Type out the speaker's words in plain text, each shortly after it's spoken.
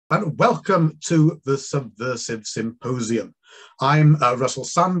and welcome to the Subversive Symposium. I'm Russell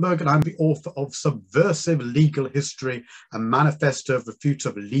Sandberg, and I'm the author of Subversive Legal History, a manifesto of the future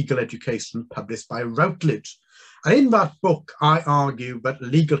of legal education, published by Routledge. And in that book, I argue that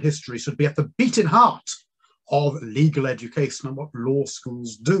legal history should be at the beating heart of legal education and what law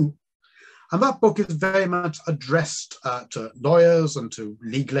schools do. And that book is very much addressed to lawyers and to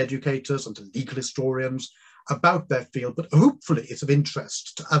legal educators and to legal historians about their field, but hopefully it's of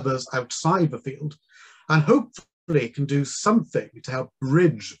interest to others outside the field, and hopefully it can do something to help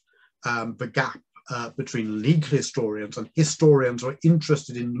bridge the gap between legal historians and historians who are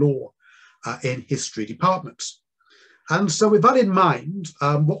interested in law in history departments. And so with that in mind,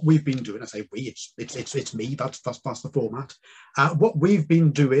 what we've been doing, I say we, it's me, that's the format. What we've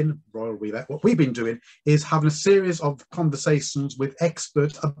been doing, Royal We there, what we've been doing is having a series of conversations with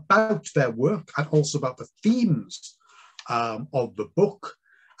experts about their work and also about the themes of the book.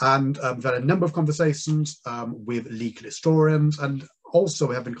 And we've had a number of conversations with legal historians, and also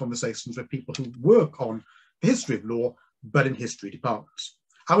we're having conversations with people who work on the history of law, but in history departments.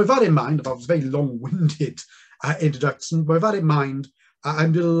 And with that in mind, that was a very long-winded introduction, but with that in mind,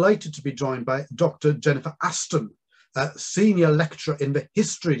 I'm delighted to be joined by Dr Jennifer Aston, Senior Lecturer in the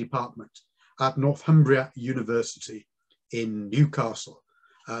History Department at Northumbria University in Newcastle.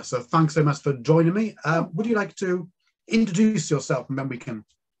 So thanks so much for joining me. Would you like to introduce yourself, and then we can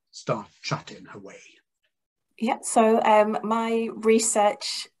start chatting away? Yeah, so my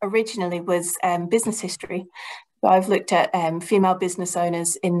research originally was business history. So I've looked at female business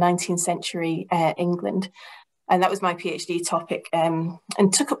owners in 19th century England, and that was my PhD topic, and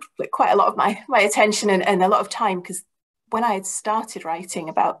took up quite a lot of my attention and a lot of time, because when I had started writing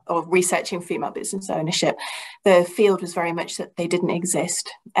about or researching female business ownership, the field was very much that they didn't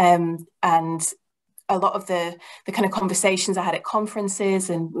exist, and a lot of the kind of conversations I had at conferences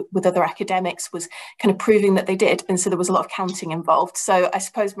and with other academics was kind of proving that they did. And so there was a lot of counting involved. So I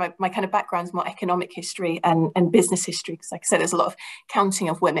suppose my kind of background is more economic history and business history, because like I said, there's a lot of counting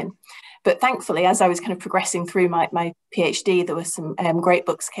of women. But thankfully, as I was kind of progressing through my PhD, there were some great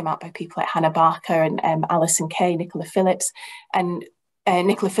books came out by people like Hannah Barker and Alison Kay, Nicola Phillips. And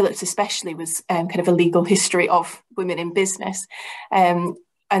Nicola Phillips especially was kind of a legal history of women in business. And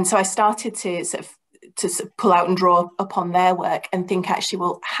so I started to sort of pull out and draw upon their work and think, actually,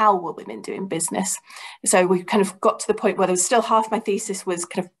 well, how were women doing business? So we kind of got to the point where there was still half my thesis was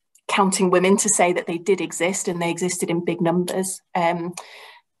kind of counting women to say that they did exist and they existed in big numbers. And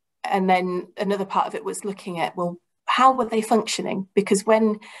then another part of it was looking at, well, how were they functioning? Because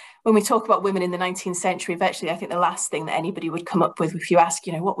when we talk about women in the 19th century, virtually, I think the last thing that anybody would come up with if you ask,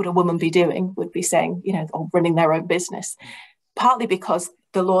 what would a woman be doing, would be saying, or running their own business. Partly because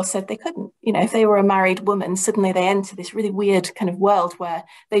the law said they couldn't. If they were a married woman, suddenly they enter this really weird kind of world where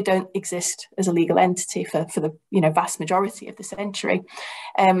they don't exist as a legal entity for the vast majority of the century.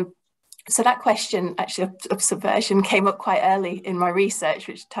 So that question actually of subversion came up quite early in my research,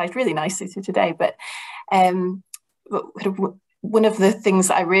 which ties really nicely to today. But one of the things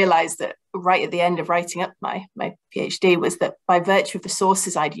that I realized that right at the end of writing up my PhD was that by virtue of the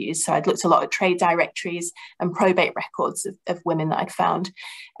sources I'd used, so I'd looked a lot at trade directories and probate records of women that I'd found,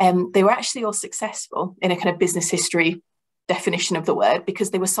 they were actually all successful in a kind of business history definition of the word, because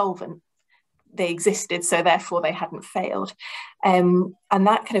they were solvent. They existed, so therefore they hadn't failed. And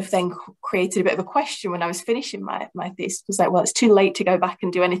that kind of then created a bit of a question when I was finishing my thesis. It was like, well, it's too late to go back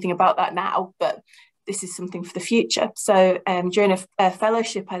and do anything about that now, but this is something for the future. So during a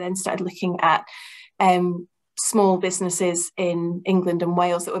fellowship, I then started looking at small businesses in England and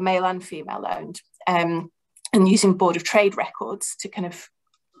Wales that were male and female owned, and using Board of Trade records to kind of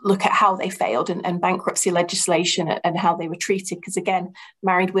look at how they failed and bankruptcy legislation and how they were treated. Because again,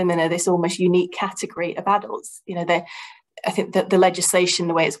 married women are this almost unique category of adults. I think that the legislation,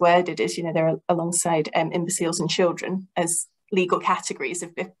 the way it's worded is, they're alongside imbeciles and children as legal categories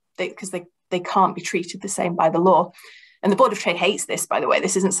because they can't be treated the same by the law. And the Board of Trade hates this, by the way.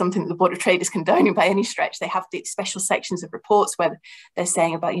 This isn't something that the Board of Trade is condoning by any stretch. They have the special sections of reports where they're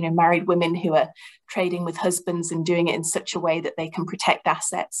saying about, married women who are trading with husbands and doing it in such a way that they can protect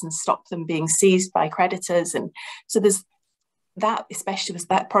assets and stop them being seized by creditors. And so there's that, especially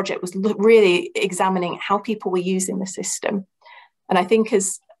that project was really examining how people were using the system. And I think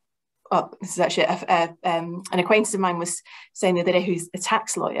this is actually an acquaintance of mine was saying the other day, who's a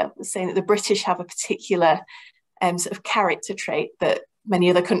tax lawyer, was saying that the British have a particular sort of character trait that many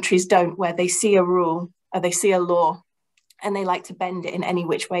other countries don't, where they see a rule or they see a law and they like to bend it in any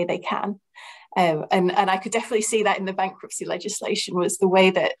which way they can. And I could definitely see that in the bankruptcy legislation, was the way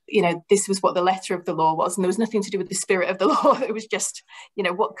that, you know, this was what the letter of the law was, and there was nothing to do with the spirit of the law. It was just, you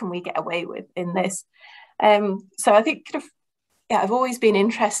know, what can we get away with in this? So I think kind of, yeah, I've always been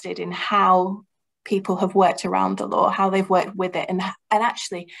interested in how people have worked around the law, how they've worked with it, and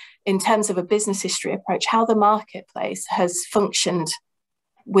actually, in terms of a business history approach, how the marketplace has functioned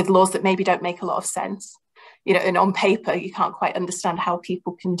with laws that maybe don't make a lot of sense. You know, and on paper, you can't quite understand how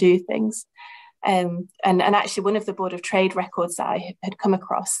people can do things. And actually, one of the Board of Trade records that I had come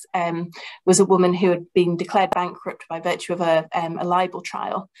across was a woman who had been declared bankrupt by virtue of a libel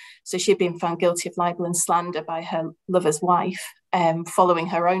trial. So she had been found guilty of libel and slander by her lover's wife following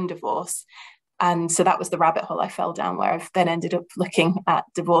her own divorce. And so that was the rabbit hole I fell down, where I've then ended up looking at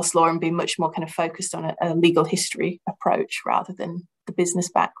divorce law and being much more kind of focused on a legal history approach rather than the business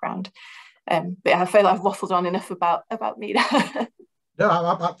background. But I feel I've waffled on enough about me.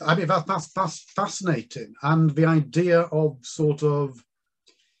 No, I mean, that's fascinating. And the idea of sort of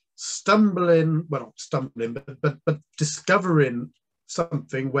not stumbling, but discovering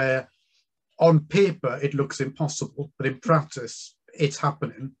something where on paper it looks impossible, but in practice it's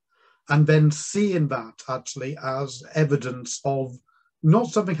happening. And then seeing that actually as evidence of not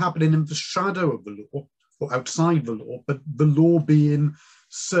something happening in the shadow of the law or outside the law, but the law being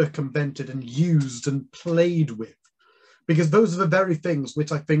circumvented and used and played with. Because those are the very things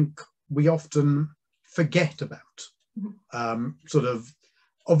which I think we often forget about. Sort of,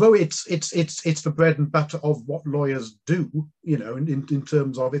 although it's the bread and butter of what lawyers do, you know, in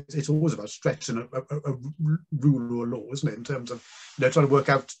terms of it's always about stretching a rule or a law, isn't it? In terms of, you know, trying to work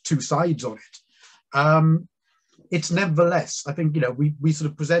out two sides on it. It's nevertheless, I think, you know, we sort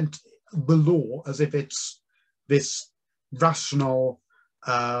of present the law as if it's this rational,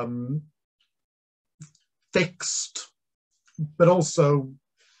 fixed, but also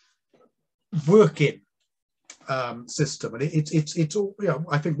working system. And it's all, you know,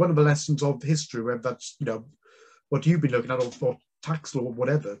 I think one of the lessons of history, whether that's, you know, what you've been looking at or tax law or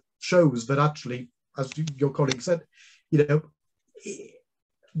whatever, shows that actually, as your colleague said, you know,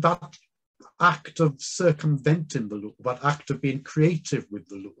 that act of circumventing the law, that act of being creative with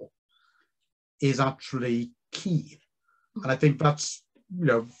the law is actually key. And I think that's, you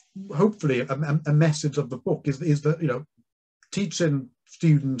know, hopefully a message of the book is that, you know, teaching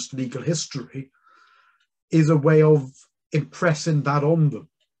students legal history is a way of impressing that on them.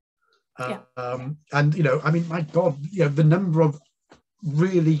 And, you know, I mean, my God, you know, the number of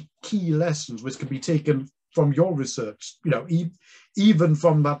really key lessons which can be taken from your research, you know, even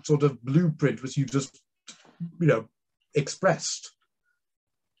from that sort of blueprint which you just, you know, expressed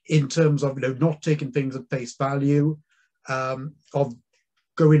in terms of, you know, not taking things at face value, of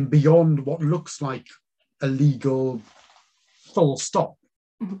going beyond what looks like a legal full stop.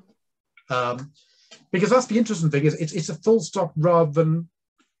 Because that's the interesting thing, is it's a full stop rather than,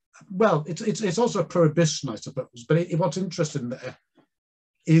 well, it's also a prohibition, I suppose. But what's interesting there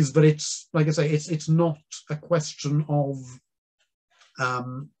is that it's, like I say, it's not a question of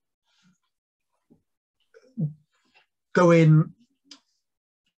going.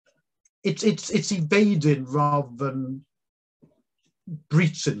 It's evading rather than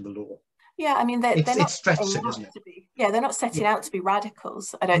breaching the law. Yeah, I mean, they're not stretching, isn't it? They're not setting out to be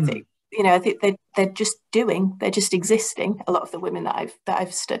radicals. I don't think. You know, I think they're just they're just existing. A lot of the women that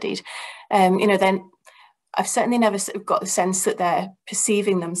I've studied, you know, then I've certainly never sort of got the sense that they're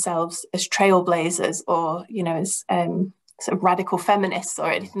perceiving themselves as trailblazers or, you know, as sort of radical feminists or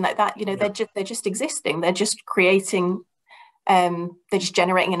anything like that. You know, they're just existing. They're just creating. They're just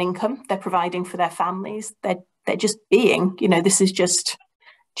generating an income. They're providing for their families. They're just being. You know, this is just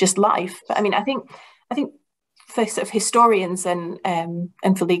life. But I mean, I think for sort of historians and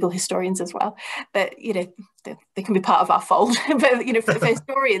for legal historians as well, but you know, they can be part of our fold. But you know, for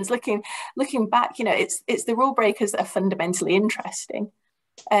historians looking back, you know, it's the rule breakers that are fundamentally interesting.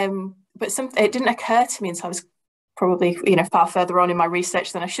 But it didn't occur to me until I was probably, you know, far further on in my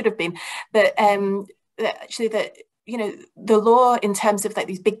research than I should have been. But actually, that, you know, the law in terms of like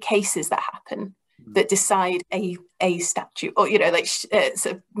these big cases that happen that decide a statute, or, you know, like sort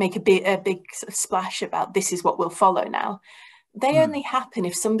of make a big sort of splash about this is what will follow now. They only happen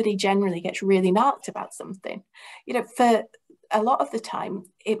if somebody generally gets really narked about something. You know, for a lot of the time,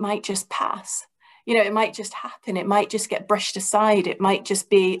 it might just pass. You know, it might just happen. It might just get brushed aside. It might just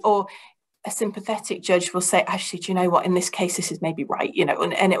be, or a sympathetic judge will say, actually, do you know what, in this case, this is maybe right, you know,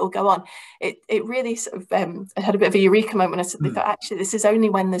 and it will go on. It really sort of, I had a bit of a eureka moment when I suddenly thought, actually, this is only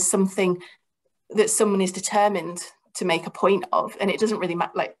when there's something that someone is determined to make a point of, and it doesn't really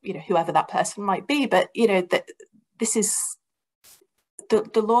matter, like, you know, whoever that person might be, but, you know, that this is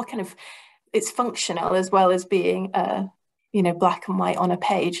the law kind of it's functional as well as being black and white on a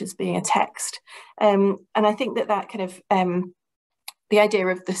page, as being a text. And I think that kind of the idea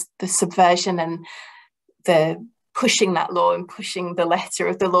of the subversion and the pushing that law and pushing the letter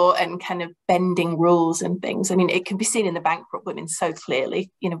of the law and kind of bending rules and things. I mean, it can be seen in the Bankrupt Women so clearly.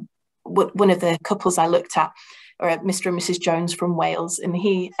 You know, one of the couples I looked at are Mr. and Mrs. Jones from Wales, and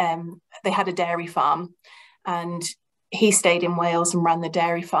they had a dairy farm, and he stayed in Wales and ran the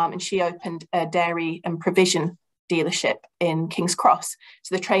dairy farm, and she opened a dairy and provision dealership in King's Cross.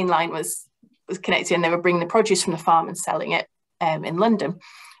 So the train line was connected, and they were bringing the produce from the farm and selling it in London,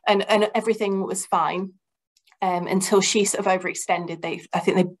 and everything was fine. Until she sort of overextended. I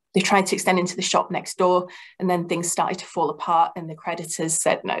think they tried to extend into the shop next door, and then things started to fall apart, and the creditors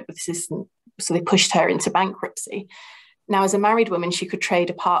said, no, this isn't. So they pushed her into bankruptcy. Now, as a married woman, she could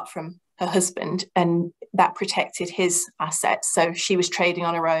trade apart from her husband, and that protected his assets. So she was trading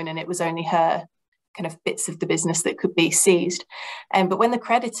on her own, and it was only her kind of bits of the business that could be seized. But when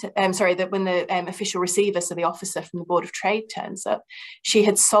the official receiver, so the officer from the Board of Trade, turns up, she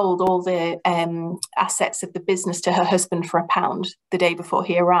had sold all the assets of the business to her husband for £1 the day before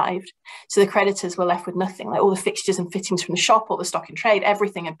he arrived. So the creditors were left with nothing, like all the fixtures and fittings from the shop, all the stock in trade,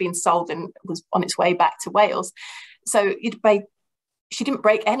 everything had been sold and was on its way back to Wales. So she didn't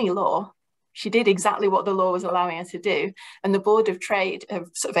break any law. She did exactly what the law was allowing her to do. And the Board of Trade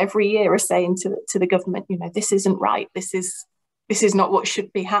sort of every year are saying to the government, you know, this isn't right. This is not what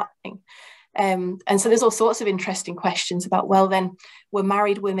should be happening. And so there's all sorts of interesting questions about, well, then were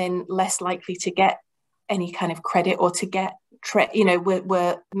married women less likely to get any kind of credit or to get,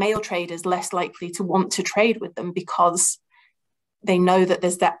 were male traders less likely to want to trade with them because they know that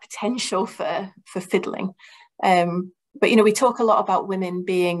there's that potential for fiddling. But, you know, we talk a lot about women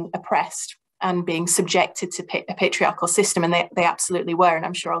being oppressed and being subjected to a patriarchal system, and they absolutely were, and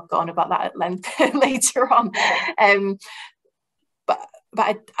I'm sure I'll go on about that at length later on. But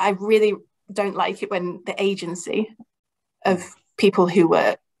I really don't like it when the agency of people who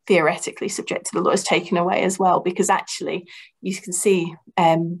were theoretically subject to the law is taken away as well, because actually you can see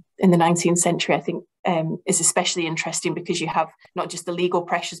in the 19th century, I think, is especially interesting because you have not just the legal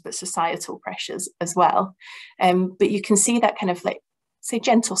pressures but societal pressures as well. But you can see that kind of, like, say,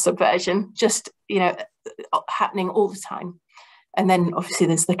 gentle subversion just, you know, happening all the time. And then obviously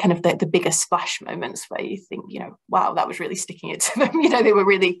there's the kind of the bigger splash moments where you think, you know, wow, that was really sticking it to them. You know,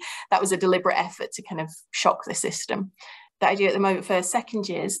 that was a deliberate effort to kind of shock the system. That I do at the moment for second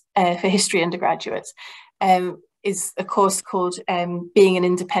years for history undergraduates is a course called Being an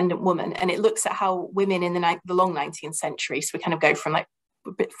Independent Woman, and it looks at how women in the long 19th century, so we kind of go from, like,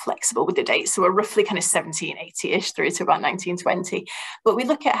 a bit flexible with the dates, so we're roughly kind of 1780-ish through to about 1920, but we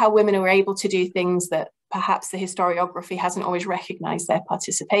look at how women were able to do things that perhaps the historiography hasn't always recognised their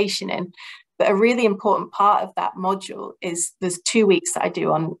participation in. But a really important part of that module is there's 2 weeks that I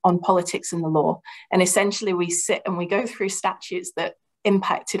do on politics and the law, and essentially we sit and we go through statutes that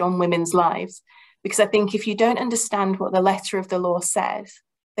impacted on women's lives. Because I think if you don't understand what the letter of the law says,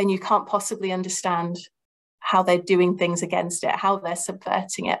 then you can't possibly understand how they're doing things against it, how they're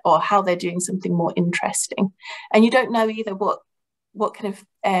subverting it, or how they're doing something more interesting. And you don't know either what kind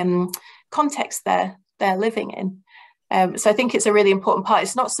of context they're living in. So I think it's a really important part.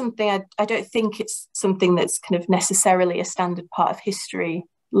 It's not something, I don't think it's something that's kind of necessarily a standard part of history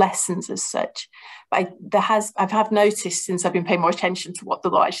lessons as such. But I've noticed, since I've been paying more attention to what the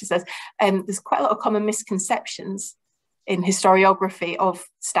law actually says, there's quite a lot of common misconceptions in historiography of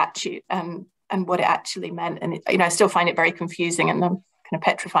statute and what it actually meant. And I still find it very confusing, and I'm kind of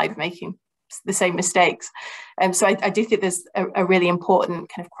petrified of making the same mistakes. So I do think there's a really important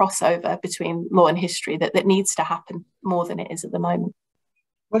kind of crossover between law and history that needs to happen more than it is at the moment.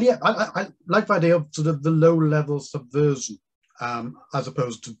 Well, yeah, I like the idea of sort of the low-level subversion as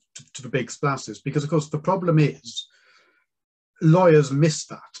opposed to the big splashes, because, of course, the problem is lawyers miss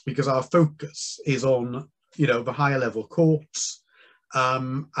that because our focus is on, the higher-level courts,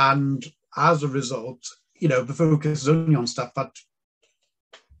 and as a result, the focus is only on stuff that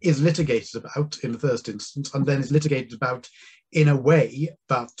is litigated about in the first instance, and then is litigated about in a way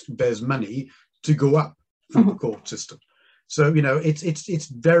that there's money to go up through the court system. So, it's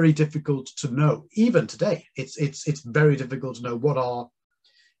very difficult to know, even today, it's very difficult to know what are,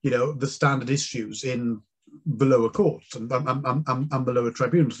 the standard issues in the lower courts and the lower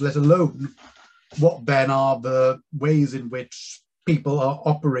tribunals, let alone what then are the ways in which people are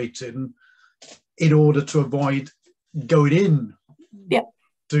operating in order to avoid going in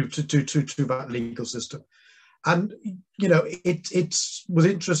to that legal system. And, it was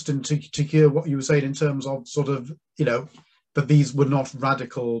interesting to hear what you were saying in terms of sort of, that these were not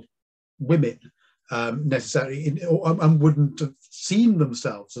radical women necessarily, and wouldn't have seen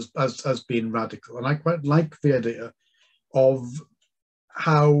themselves as being radical. And I quite like the idea of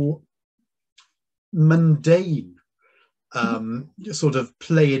how mundane sort of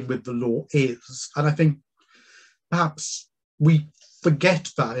playing with the law is. And I think perhaps we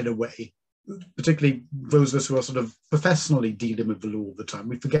forget that in a way, particularly those of us who are sort of professionally dealing with the law all the time.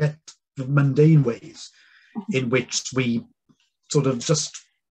 We forget the mundane ways in which we sort of just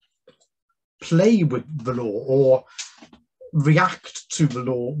play with the law or react to the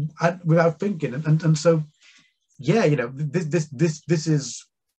law without thinking. And so, yeah, you know, this is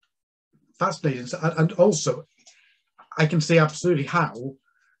fascinating. And also, I can see absolutely how,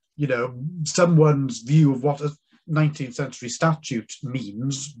 you know, someone's view of what a 19th century statute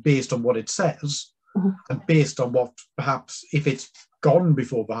means based on what it says, and based on what perhaps, if it's gone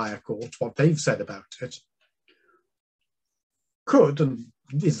before the higher court, what they've said about it, could and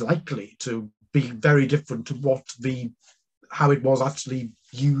is likely to be very different to how it was actually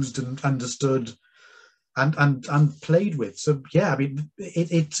used and understood and played with. So yeah, I mean,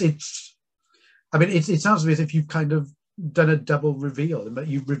 it sounds to me as if you've kind of done a double reveal, and that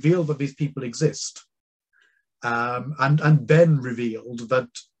you've revealed that these people exist, and then revealed that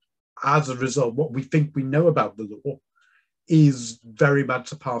as a result, what we think we know about the law is very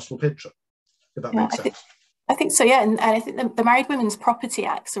much a partial picture, if that makes sense. I think so, yeah. And I think the Married Women's Property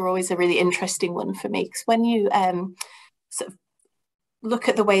Acts are always a really interesting one for me, because when you sort of look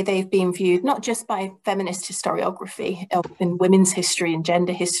at the way they've been viewed, not just by feminist historiography in women's history and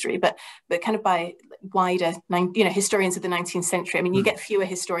gender history, but kind of by wider, historians of the 19th century. I mean, you get fewer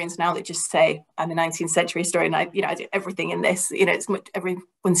historians now that just say, I'm a 19th century historian, I do everything in this. You know,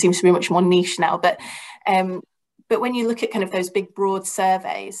 everyone seems to be much more niche now. But when you look at kind of those big, broad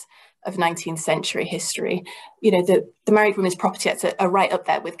surveys of 19th century history, you know, the Married Women's Property Acts are right up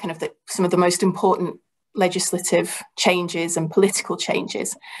there with kind of some of the most important legislative changes and political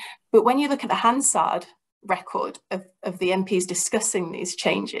changes. But when you look at the Hansard record of the MPs discussing these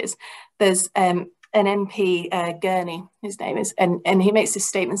changes, there's an MP, Gurney, his name is, and he makes this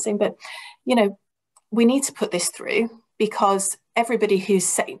statement saying, but, you know, we need to put this through because everybody who's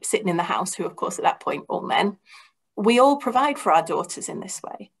sitting in the House, who of course at that point all men, we all provide for our daughters in this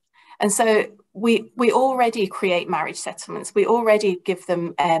way. And so we already create marriage settlements. We already give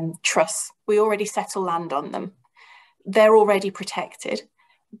them trusts. We already settle land on them. They're already protected.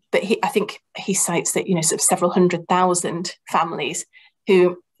 But I think he cites that, you know, sort of several 100,000 families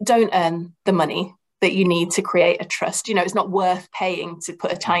who don't earn the money that you need to create a trust. You know, it's not worth paying to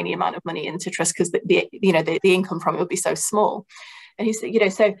put a tiny amount of money into trust because the income from it would be so small. And he said, you know,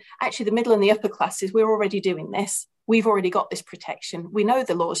 so actually the middle and the upper classes, we're already doing this. We've already got this protection. We know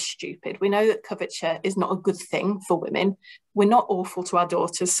the law's stupid. We know that coverture is not a good thing for women. We're not awful to our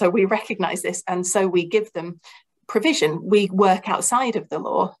daughters. So we recognise this. And so we give them provision. We work outside of the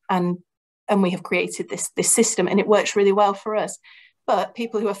law and we have created this system, and it works really well for us. But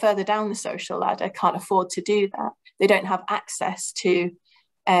people who are further down the social ladder can't afford to do that. They don't have access to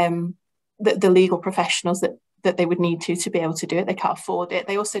the legal professionals that they would need to be able to do it. They can't afford it.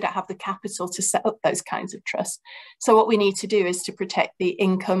 They also don't have the capital to set up those kinds of trusts. So what we need to do is to protect the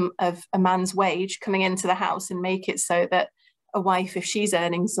income of a man's wage coming into the house and make it so that a wife, if she's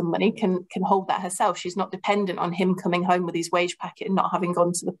earning some money, can hold that herself. She's not dependent on him coming home with his wage packet and not having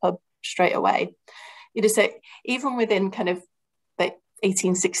gone to the pub straight away. You just say, even within kind of the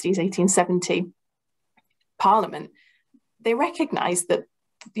 1860s, 1870 Parliament, they recognise that,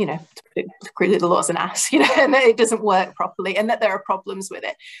 you know, the law's an ass, you know, and it doesn't work properly and that there are problems with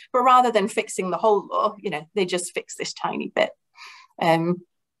it. But rather than fixing the whole law, you know, they just fix this tiny bit.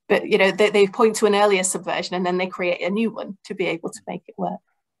 But, you know, they point to an earlier subversion and then they create a new one to be able to make it work.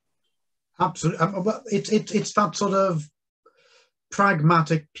 Absolutely. It's that sort of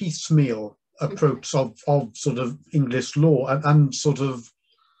pragmatic piecemeal approach of sort of English law, and sort of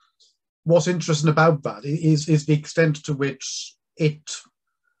what's interesting about that is the extent to which it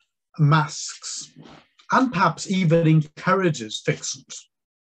masks and perhaps even encourages fixings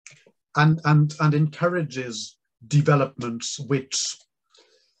and encourages developments which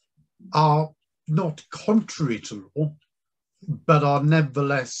are not contrary to law, but are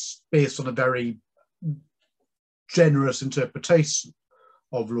nevertheless based on a very generous interpretation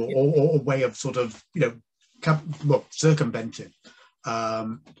of law, or a way of sort of, you know, circumventing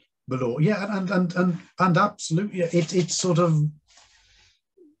the law. Yeah, and absolutely, it's sort of,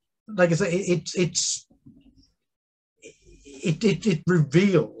 like I say, it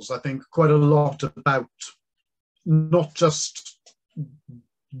reveals, I think, quite a lot about not just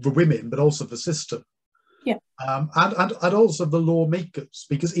the women, but also the system Yeah. And also the lawmakers,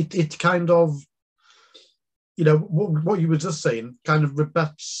 because it kind of, you know, what you were just saying kind of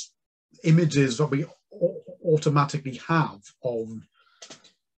rebuts images that we automatically have of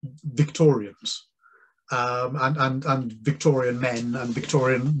Victorians, and Victorian men and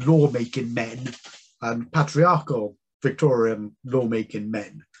Victorian lawmaking men and patriarchal Victorian lawmaking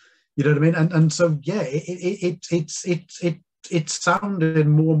men. You know what I mean? And so yeah, it sounded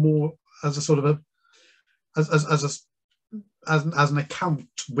more and more as a sort of as an account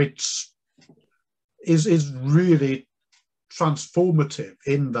which is really transformative,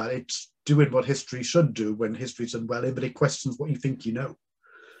 in that it's doing what history should do when history's done well, but it questions what you think you know.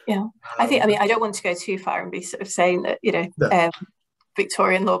 Yeah, I mean, I don't want to go too far and be sort of saying that, you know, no.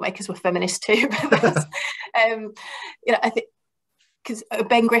 Victorian lawmakers were feminist too. But you know, I think, because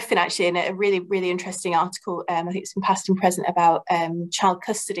Ben Griffin actually, in a really, really interesting article, I think it's in Past and Present, about child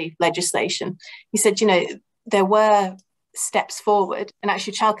custody legislation, he said, you know, there were steps forward, and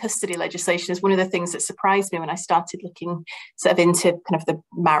actually child custody legislation is one of the things that surprised me when I started looking sort of into kind of the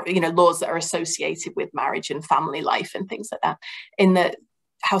laws that are associated with marriage and family life and things like that, in that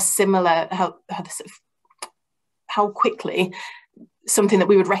how similar, how quickly something that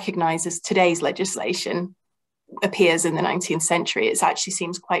we would recognize as today's legislation appears in the 19th century. It actually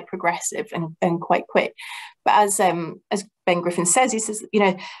seems quite progressive and quite quick. But as Ben Griffin says, he says, you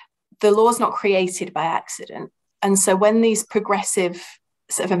know, the law's not created by accident. And so when these progressive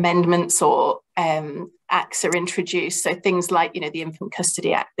sort of amendments or acts are introduced, so things like, you know, the Infant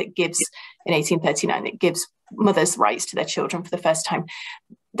Custody Act that gives, in 1839, that gives mothers rights to their children for the first time,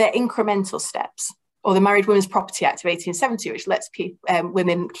 they're incremental steps. Or the Married Women's Property Act of 1870, which lets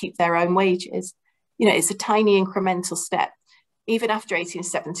women keep their own wages. You know, it's a tiny incremental step. Even after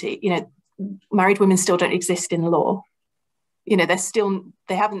 1870, you know, married women still don't exist in law. You know,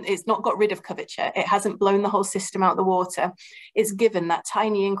 it's not got rid of coverture. It hasn't blown the whole system out the water. It's given that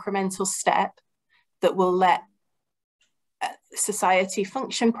tiny incremental step that will let society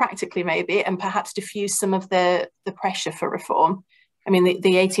function practically, maybe, and perhaps diffuse some of the pressure for reform. I mean, the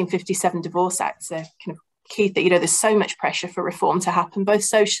 1857 Divorce Act's a kind of key thing. You know, there's so much pressure for reform to happen, both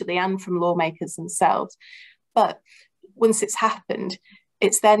socially and from lawmakers themselves. But once it's happened,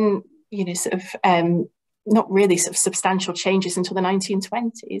 it's then, you know, sort of not really sort of substantial changes until the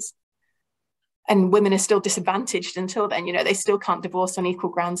 1920s. And women are still disadvantaged until then. You know, they still can't divorce on equal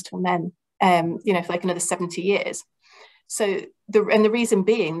grounds to men, you know, for like another 70 years. So the reason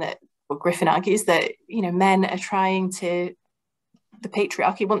being that, well, Griffin argues that, you know, men are trying to, the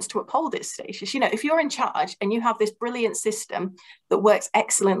patriarchy wants to uphold its status. You know, if you're in charge and you have this brilliant system that works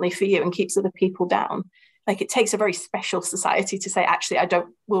excellently for you and keeps other people down, like, it takes a very special society to say, actually,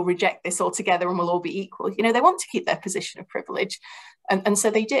 we'll reject this altogether and we'll all be equal. You know, they want to keep their position of privilege. And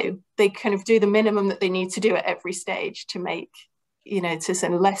so they do. They kind of do the minimum that they need to do at every stage to make, you know, to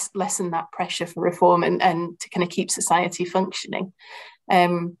sort of lessen that pressure for reform and to kind of keep society functioning.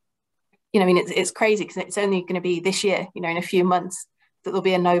 You know, I mean, it's crazy because it's only going to be this year, you know, in a few months, that there'll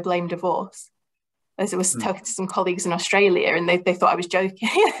be a no-blame divorce. As I was talking to some colleagues in Australia, and they thought I was joking,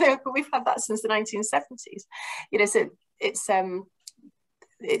 but we've had that since the 1970s. You know, so it's a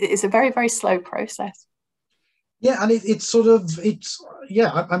very, very slow process. Yeah, and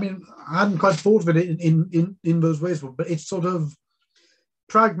I mean, I hadn't quite thought of it in those ways, but it's sort of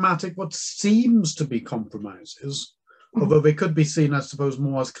pragmatic, what seems to be compromises, although they could be seen, I suppose,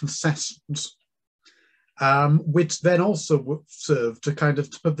 more as concessions, which then also would serve to kind of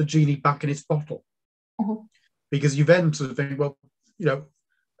put the genie back in its bottle. Because you then sort of think, well, you know,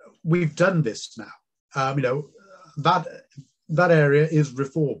 we've done this now. You know, that area is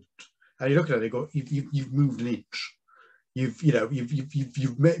reformed, and you look at it and go, you've moved an inch. You've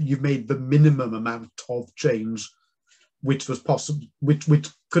made the minimum amount of change, which was possible, which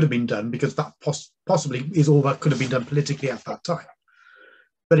could have been done, because that possibly is all that could have been done politically at that time.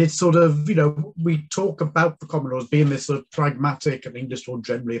 But it's sort of, you know, we talk about the common law as being this sort of pragmatic, and English law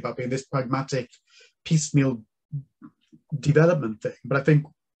generally about being this pragmatic, piecemeal development thing. But I think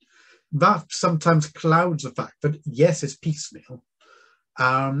that sometimes clouds the fact that, yes, it's piecemeal,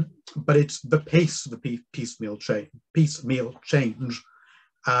 but it's the pace of the piecemeal change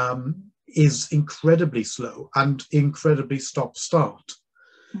is incredibly slow and incredibly stop-start.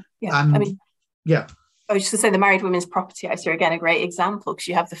 Yeah, and I mean, yeah. I was just going to say the Married Women's Property Act are, again, a great example, because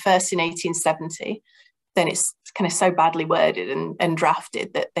you have the first in 1870, then it's kind of so badly worded and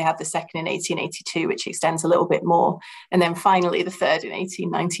drafted that they have the second in 1882, which extends a little bit more. And then finally the third in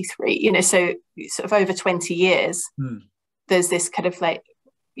 1893, you know, so sort of over 20 years, there's this kind of like,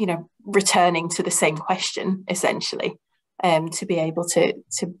 you know, returning to the same question, essentially, to be able to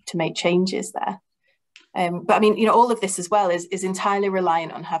make changes there. But I mean, you know, all of this as well is entirely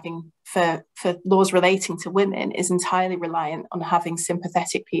reliant on having, for laws relating to women, is entirely reliant on having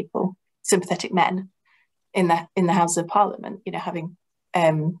sympathetic people, sympathetic men in the House of Parliament, you know, having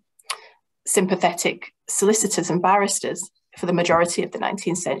sympathetic solicitors and barristers for the majority of the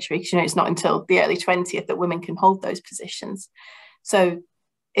 19th century. You know, it's not until the early 20th that women can hold those positions. So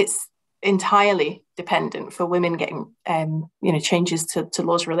it's entirely dependent for women getting, you know, changes to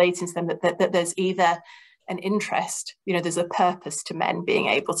laws relating to them, that there's either an interest, you know, there's a purpose to men being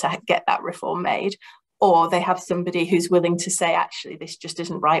able to get that reform made, or they have somebody who's willing to say, actually, this just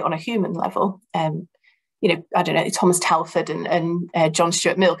isn't right on a human level. You know, I don't know, Thomas Telford and John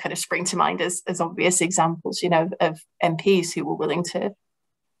Stuart Mill kind of spring to mind as obvious examples, you know, of MPs who were willing to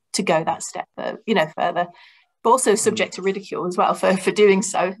go that step, you know, further, but also subject to ridicule as well for doing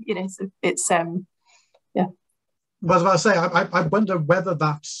so. You know, so it's yeah. Well, as I say, I wonder whether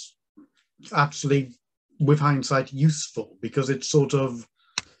that's actually, with hindsight, useful, because it's sort of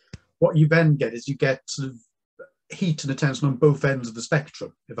what you then get is you get sort of heat and attention on both ends of the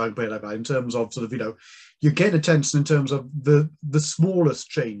spectrum, if I put it like that, in terms of sort of, you know, you get attention in terms of the smallest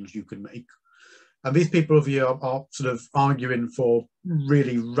change you can make. And these people over here are sort of arguing for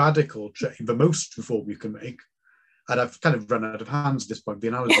really radical change, the most reform you can make. And I've kind of run out of hands at this point, the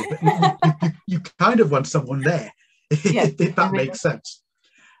analogy, but you kind of want someone there, Yeah, if that makes sense.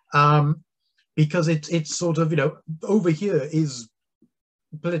 Because it's sort of, you know, over here is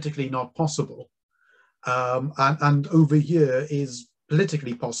politically not possible. And over here is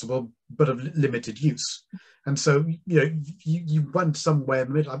politically possible, but of limited use. And so, you know, you went somewhere in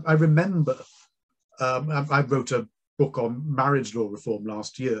the middle. I remember I wrote a book on marriage law reform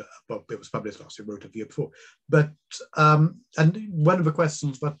last year, but it was published last year, I wrote it the year before. But, and one of the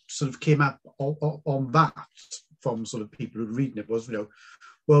questions that sort of came up on that from sort of people who were reading it was, you know,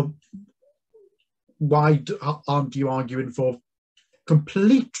 well, why aren't you arguing for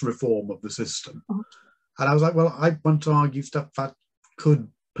complete reform of the system? And I was like, well, I want to argue stuff that could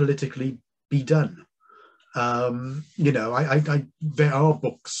politically be done. You know, there are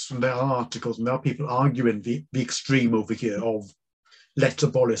books and there are articles and there are people arguing the extreme over here of let's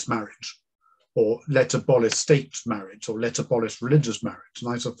abolish marriage, or let's abolish state marriage, or let's abolish religious marriage.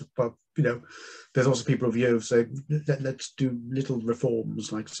 And I sort of, well, you know, there's also people over here who say, let's do little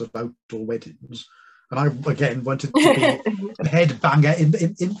reforms like sort of outdoor weddings. And I, again, wanted to be a headbanger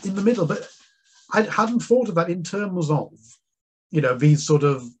in the middle. But I hadn't thought of that in terms of, you know, these sort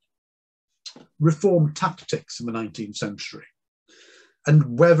of reform tactics in the 19th century,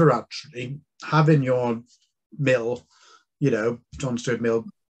 and whether actually having your Mill, you know, John Stuart Mill,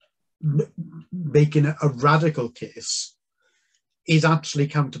 making a radical case is actually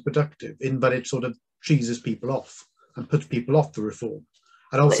counterproductive, in that it sort of cheeses people off and puts people off the reform,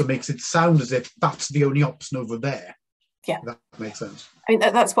 and also makes it sound as if that's the only option over there. Yeah, that makes sense. I mean,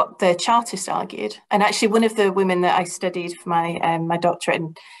 that's what the Chartists argued. And actually, one of the women that I studied for my my doctorate,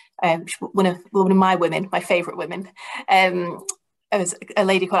 and one of my women, my favourite women, was a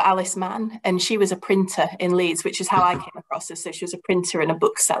lady called Alice Mann, and she was a printer in Leeds, which is how I came across her. So she was a printer and a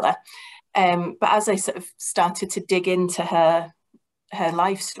bookseller. But as I sort of started to dig into her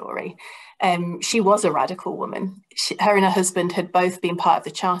life story, she was a radical woman. Her and her husband had both been part of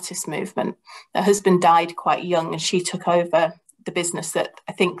the Chartist movement. Her husband died quite young, and she took over the business that,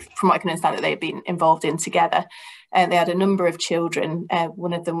 I think, from what I can understand, that they had been involved in together. They had a number of children.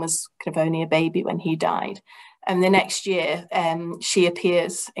 One of them was kind of only a baby when he died. And the next year, she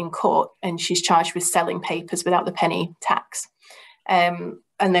appears in court, and she's charged with selling papers without the penny tax.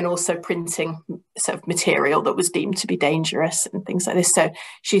 And then also printing sort of material that was deemed to be dangerous and things like this. So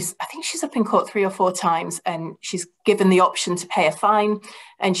I think she's up in court 3 or 4 times, and she's given the option to pay a fine.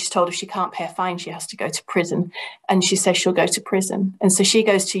 And she's told if she can't pay a fine, she has to go to prison. And she says she'll go to prison. And so she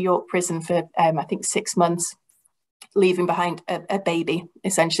goes to York Prison for, I think, 6 months, leaving behind a baby,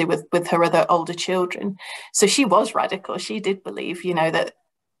 essentially, with her other older children. So she was radical. She did believe, you know,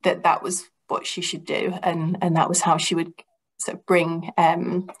 that was what she should do. And that was how she would sort of bring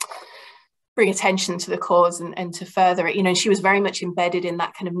attention to the cause and to further it. You know, she was very much embedded in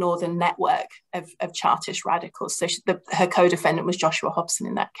that kind of northern network of Chartist radicals. So her co-defendant was Joshua Hobson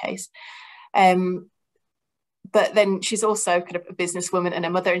in that case. But then she's also kind of a businesswoman and a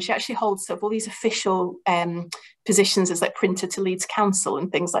mother, and she actually holds sort of all these official positions as like printer to Leeds Council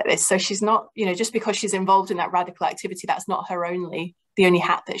and things like this. So she's not, you know, just because she's involved in that radical activity, that's not the only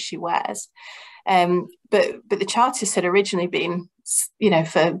hat that she wears. But the Chartists had originally been, you know,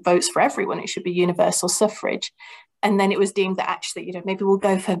 for votes for everyone, it should be universal suffrage. And then it was deemed that actually, you know, maybe we'll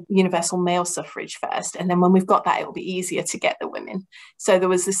go for universal male suffrage first. And then when we've got that, it will be easier to get the women. So there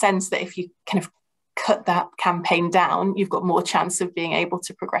was the sense that if you kind of cut that campaign down, you've got more chance of being able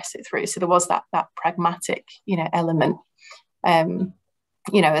to progress it through. So there was that pragmatic, element,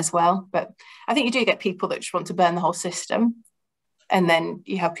 as well. But I think you do get people that just want to burn the whole system. And then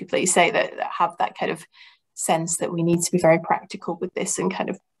you have people, that you say, that have that kind of sense that we need to be very practical with this and kind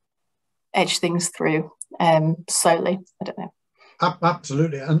of edge things through slowly. I don't know.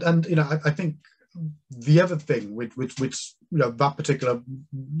 Absolutely. And I think the other thing which that particular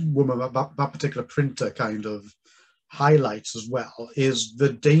woman, that particular printer kind of highlights as well, is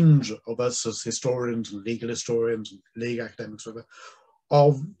the danger of us as historians and legal historians and legal academics, whatever,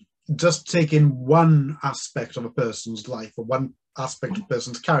 of just taking one aspect of a person's life or one aspect of a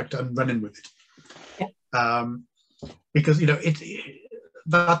person's character and running with it. Yeah. Because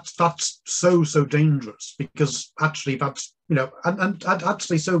that's so dangerous, because actually that's and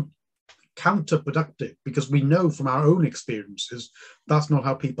actually so counterproductive, because we know from our own experiences that's not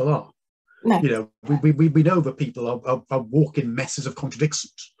how people are. No. We know that people are walking messes of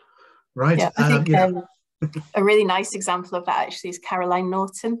contradictions, right? Yeah, I think a really nice example of that actually is Caroline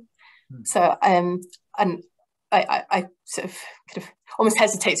Norton. So and I sort of kind of almost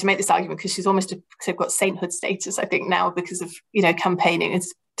hesitate to make this argument, because she's almost sort of got sainthood status, I think, now, because of campaigning in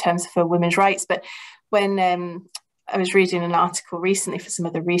terms for women's rights. But when I was reading an article recently for some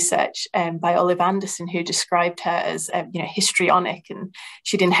other research by Olive Anderson, who described her as histrionic, and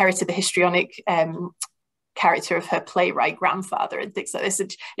she'd inherited the histrionic character of her playwright grandfather and things like this.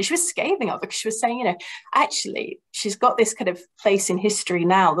 And she was scathing of it, because she was saying, actually, she's got this kind of place in history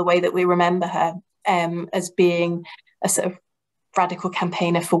now, the way that we remember her as being a sort of radical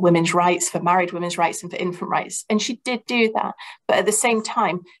campaigner for women's rights, for married women's rights and for infant rights. And she did do that. But at the same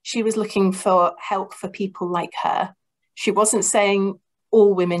time, she was looking for help for people like her. She wasn't saying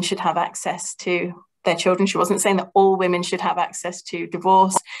all women should have access to their children. She wasn't saying that all women should have access to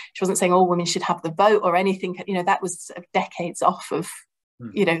divorce. She wasn't saying all women should have the vote or anything. That was sort of decades off of,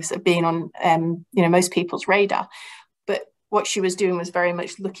 sort of being on, most people's radar. But what she was doing was very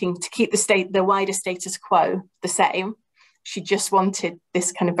much looking to keep the wider status quo the same. She just wanted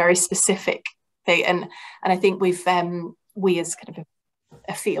this kind of very specific thing. And I think we as kind of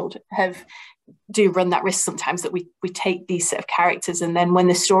a field do run that risk sometimes, that we take these sort of characters, and then when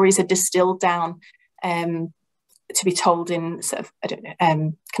the stories are distilled down to be told in sort of,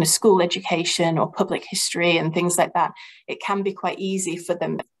 kind of school education or public history and things like that, it can be quite easy for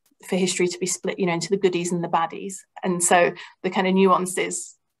history to be split, into the goodies and the baddies. And so the kind of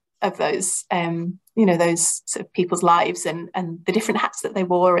nuances of those, those sort of people's lives and the different hats that they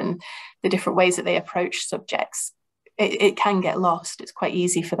wore and the different ways that they approach subjects, it can get lost. It's quite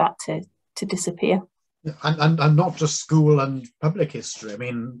easy for that to disappear. And not just school and public history. I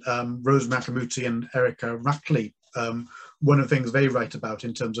mean, Rose McAmooty and Erica Rackley, one of the things they write about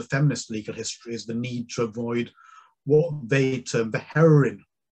in terms of feminist legal history is the need to avoid what they term the heroine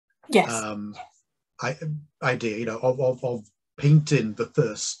idea, of painting the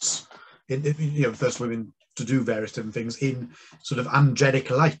firsts, first women to do various different things in sort of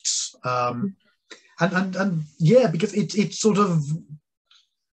angelic lights. And yeah, because it's sort of,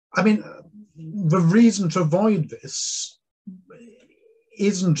 I mean, the reason to avoid this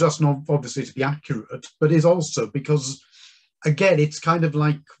isn't just not obviously to be accurate, but is also because, again, it's kind of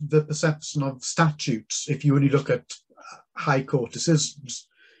like the perception of statutes. If you only look at high court decisions,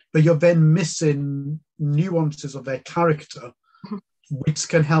 but you're then missing nuances of their character, which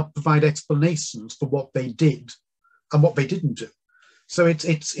can help provide explanations for what they did and what they didn't do. So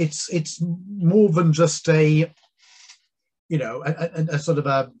it's more than just a sort of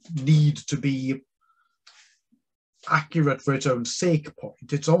a need to be accurate for its own sake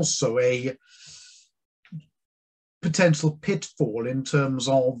point. It's also a potential pitfall in terms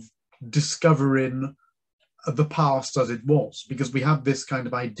of discovering the past as it was, because we have this kind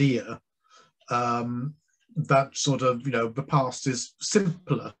of idea that sort of, the past is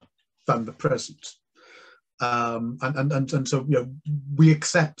simpler than the present. And so, we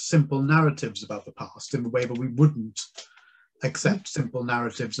accept simple narratives about the past in the way that we wouldn't accept simple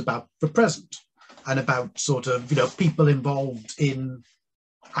narratives about the present and about sort of, people involved in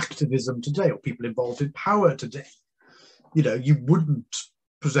activism today or people involved in power today. You wouldn't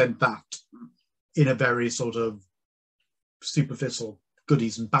present that in a very sort of superficial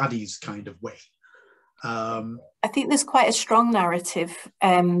goodies and baddies kind of way. I think there's quite a strong narrative,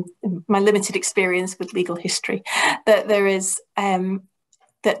 my limited experience with legal history, that there is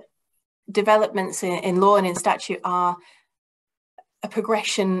that developments in law and in statute are a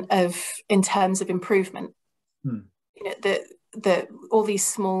progression in terms of improvement. all these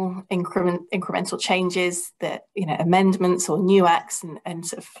small incremental changes, that amendments or new acts and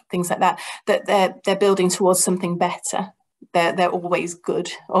sort of things like that, that they're building towards something better. They're always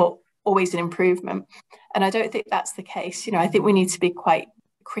good or always an improvement. And I don't think that's the case. I think we need to be quite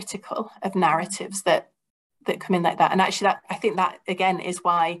critical of narratives that come in like that. And actually, I think that again is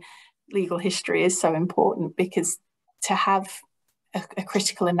why legal history is so important, because to have a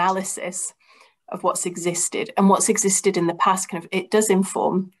critical analysis of what's existed and what's existed in the past, it does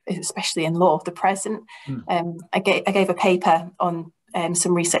inform, especially in law, the present. I gave a paper on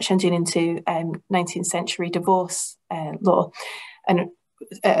some research I'm doing into 19th century divorce law and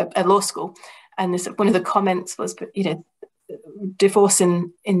at law school, and one of the comments was, divorce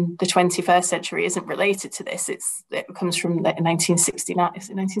in the 21st century isn't related to this. It comes from 1969. Is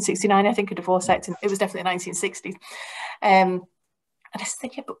it 1969? I think, a Divorce Act, and it was definitely 1960s. And I was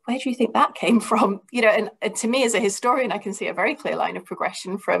thinking, but where do you think that came from? And to me as a historian, I can see a very clear line of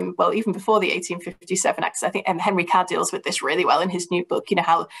progression from, well, even before the 1857 Acts. I think Henry Cadd deals with this really well in his new book,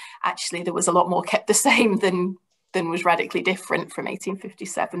 how actually there was a lot more kept the same than was radically different from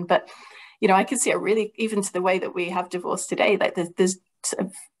 1857. But, I can see it really, even to the way that we have divorce today, like there's sort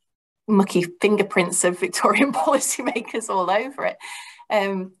of mucky fingerprints of Victorian policymakers all over it.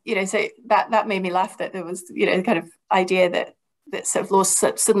 So that made me laugh, that there was, kind of idea that sort of laws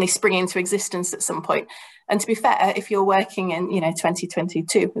suddenly spring into existence at some point. And to be fair, if you're working in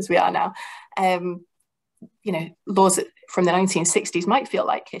 2022 as we are now, laws from the 1960s might feel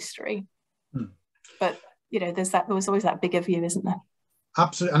like history, but there was always that bigger view, isn't there?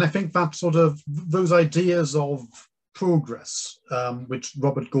 Absolutely. And I think that sort of those ideas of progress, which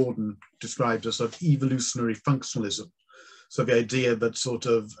Robert Gordon described as sort of evolutionary functionalism, so the idea that sort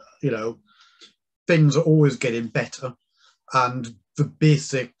of things are always getting better, and the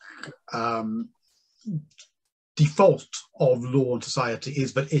basic default of law and society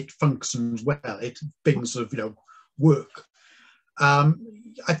is that it functions well. Things sort of work.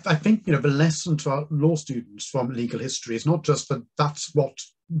 I think the lesson to our law students from legal history is not just that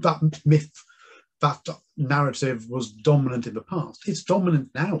that myth, that narrative was dominant in the past. It's dominant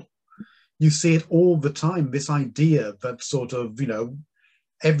now. You see it all the time. This idea that sort of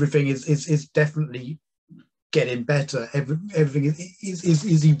everything is definitely getting better. Everything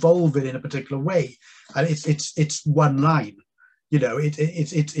is evolving in a particular way, and it's one line.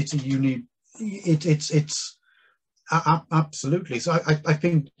 It's a unique. It's absolutely. So I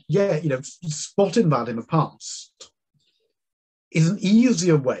think spotting that in the past is an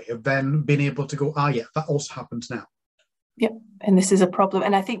easier way of then being able to go, yeah, that also happens now. Yep, and this is a problem.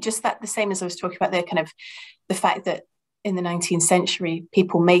 And I think just that, the same as I was talking about there, kind of the fact that in the 19th century,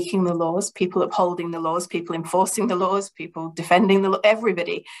 people making the laws, people upholding the laws, people enforcing the laws, people defending the law,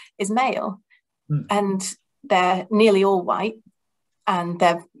 everybody is male. And they're nearly all white, and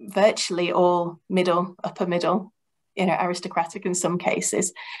they're virtually all upper middle, aristocratic in some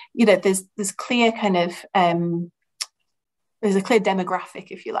cases. There's clear kind of, there's a clear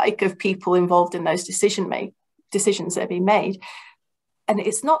demographic, if you like, of people involved in those decisions that are being made. And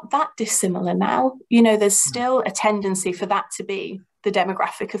it's not that dissimilar now. There's still a tendency for that to be the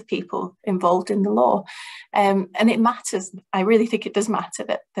demographic of people involved in the law. And it matters. I really think it does matter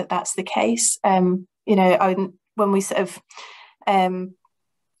that that's the case. When we sort of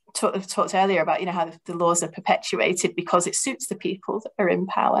talked earlier about, how the laws are perpetuated because it suits the people that are in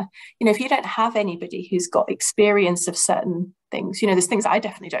power. If you don't have anybody who's got experience of certain things, there's things I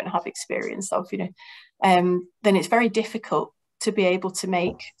definitely don't have experience of, then it's very difficult to be able to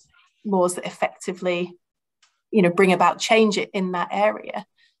make laws that effectively, bring about change in that area.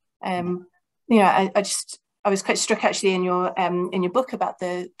 I was quite struck actually in your book about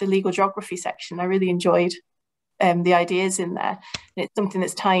the legal geography section. I really enjoyed the ideas in there. And it's something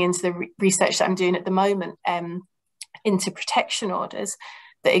that's tying into the research that I'm doing at the moment into protection orders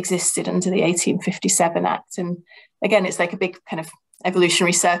that existed under the 1857 Act. And again, it's like a big kind of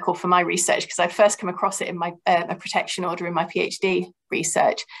evolutionary circle for my research, because I first come across it in my a protection order in my PhD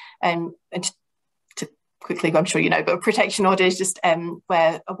research. And to quickly go, I'm sure but a protection order is just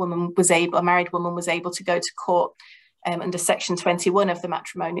where a married woman was able to go to court under Section 21 of the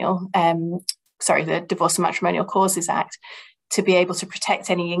the Divorce and Matrimonial Causes Act, to be able to protect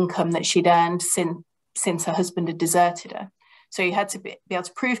any income that she'd earned since her husband had deserted her. So you had to be able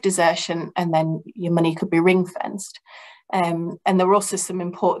to prove desertion, and then your money could be ring-fenced. And there were also some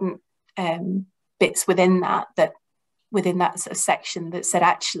important bits within that sort of section that said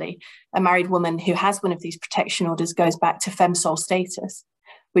actually a married woman who has one of these protection orders goes back to femme sole status,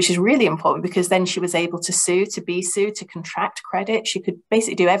 which is really important, because then she was able to sue, to contract credit. She could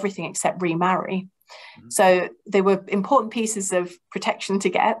basically do everything except remarry. So they were important pieces of protection to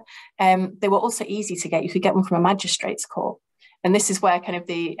get. They were also easy to get. You could get one from a magistrate's court. And this is where kind of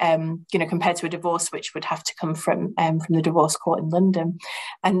the, compared to a divorce, which would have to come from the divorce court in London.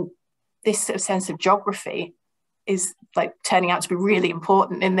 And this sort of sense of geography is like turning out to be really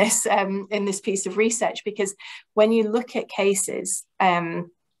important in this piece of research, because when you look at cases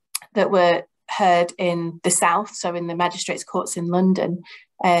that were heard in the South, so in the magistrates' courts in London,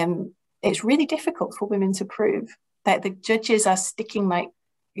 it's really difficult for women to prove that the judges are sticking like,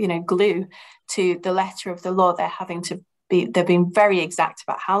 glue to the letter of the law. They're being very exact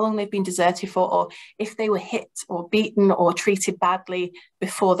about how long they've been deserted for, or if they were hit or beaten or treated badly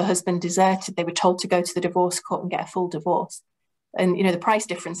before the husband deserted, they were told to go to the divorce court and get a full divorce. And, the price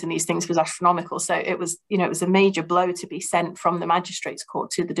difference in these things was astronomical. So it was a major blow to be sent from the magistrates'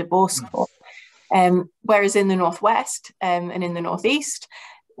 court to the divorce court. Whereas in the Northwest and in the Northeast,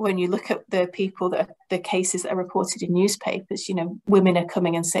 when you look at the cases that are reported in newspapers, women are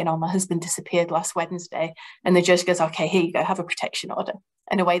coming and saying, oh, my husband disappeared last Wednesday. And the judge goes, okay, here you go, have a protection order.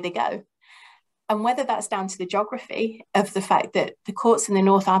 And away they go. And whether that's down to the geography of the fact that the courts in the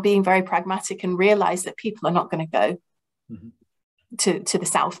North are being very pragmatic and realise that people are not going to go to the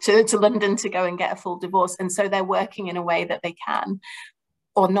South, to London to go and get a full divorce. And so they're working in a way that they can,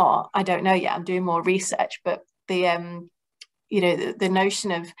 or not. I don't know yet. I'm doing more research. But the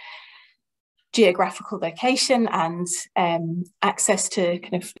notion of geographical location and access to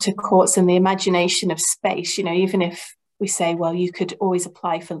courts and the imagination of space, even if we say, well, you could always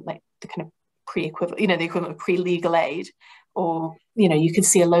apply for like the kind of pre-equivalent, the equivalent of pre-legal aid, or, you could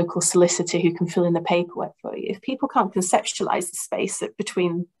see a local solicitor who can fill in the paperwork for you. If people can't conceptualize the space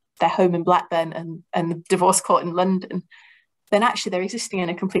between their home in Blackburn and the divorce court in London, then actually they're existing in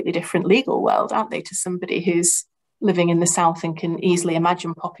a completely different legal world, aren't they, to somebody who's living in the South and can easily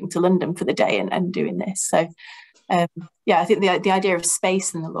imagine popping to London for the day and doing this. So, I think the idea of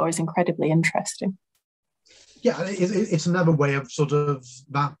space in the law is incredibly interesting. Yeah, it's another way of sort of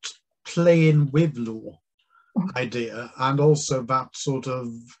that playing with law idea, and also that sort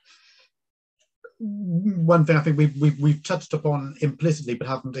of one thing I think we've touched upon implicitly but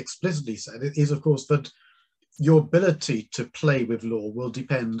haven't explicitly said is, of course, that your ability to play with law will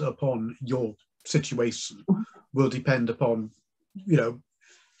depend upon your situation, will depend upon,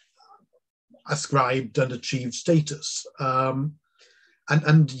 ascribed and achieved status. And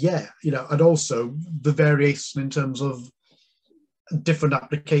also the variation in terms of different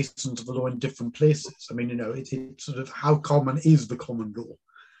applications of the law in different places. I mean, it's sort of how common is the common law?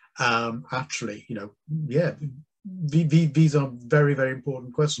 These are very, very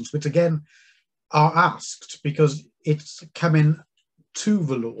important questions, which again are asked because it's coming to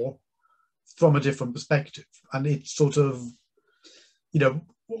the law from a different perspective, and it's sort of,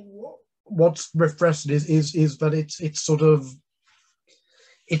 what's refreshing is that it's sort of,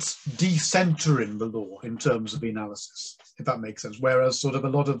 it's decentering the law in terms of the analysis, if that makes sense. Whereas sort of a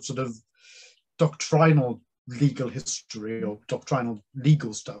lot of sort of doctrinal legal history or doctrinal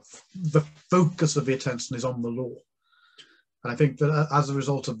legal stuff, the focus of the attention is on the law. And I think that as a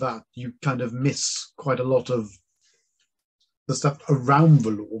result of that, you kind of miss quite a lot of the stuff around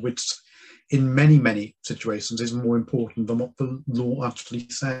the law, which in many, many situations is more important than what the law actually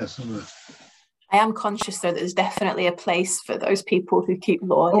says, isn't it? I am conscious, though, that there's definitely a place for those people who keep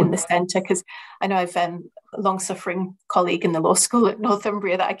law in the centre, because I know I've a long-suffering colleague in the law school at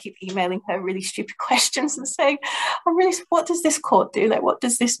Northumbria that I keep emailing her really stupid questions and saying, what does this court do? Like, what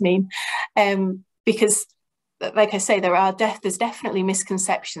does this mean? Because, like I say, there's definitely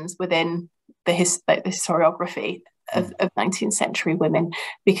misconceptions within the historiography of 19th century women,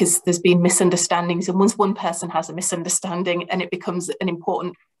 because there's been misunderstandings, and once one person has a misunderstanding and it becomes an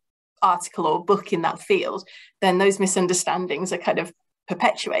important article or book in that field, then those misunderstandings are kind of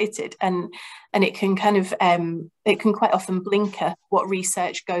perpetuated, and it can kind of it can quite often blinker what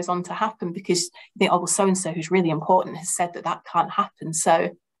research goes on to happen, because you think, oh, well, so and so who's really important has said that can't happen,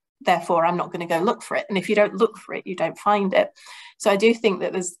 so therefore I'm not going to go look for it. And if you don't look for it, you don't find it. So I do think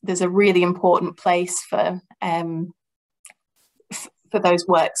that there's a really important place for those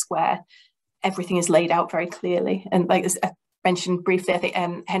works where everything is laid out very clearly. And like I mentioned briefly, I think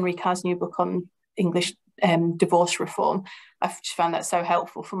Henry Carr's new book on English divorce reform, I've just found that so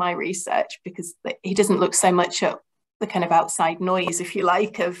helpful for my research, because he doesn't look so much at the kind of outside noise, if you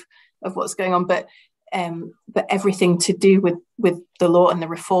like, of what's going on, but everything to do with the law and the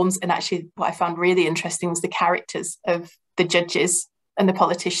reforms. And actually what I found really interesting was the characters of the judges and the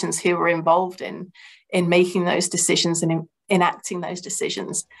politicians who were involved in making those decisions and in enacting those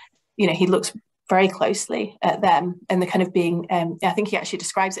decisions. He looks very closely at them and the kind of being, I think he actually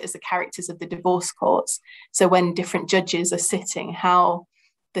describes it as the characters of the divorce courts. So when different judges are sitting, how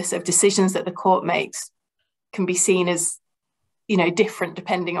the sort of decisions that the court makes can be seen as, you know, different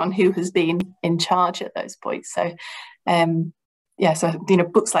depending on who has been in charge at those points. So yeah, so, you know,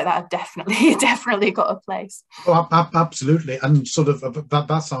 books like that have definitely got a place. Oh, absolutely. And sort of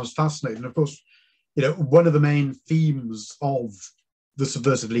that sounds fascinating. Of course, you know, one of the main themes of the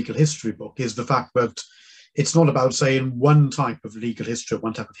Subversive Legal History book is the fact that it's not about saying one type of legal history,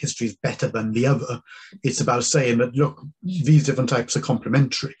 one type of history is better than the other. It's about saying that, look, these different types are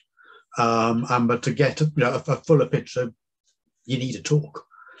complementary. But to get, you know, a fuller picture, you need to talk.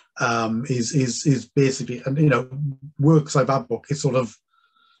 Is basically, and you know, works like that book is sort of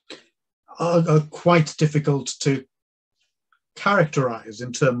are quite difficult to characterize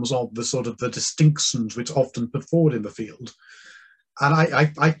in terms of the sort of the distinctions which often put forward in the field. And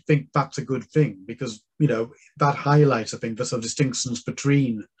I think that's a good thing, because, you know, that highlights, I think, the sort of distinctions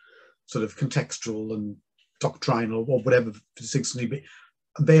between sort of contextual and doctrinal or whatever distinctions be.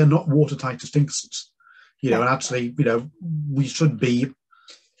 They are not watertight distinctions, you know, and actually, you know, we should be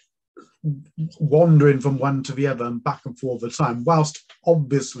wandering from one to the other and back and forth all the time, whilst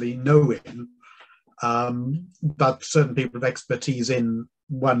obviously knowing that certain people have expertise in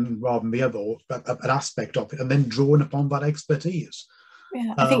one rather than the other, or an aspect of it, and then drawing upon that expertise.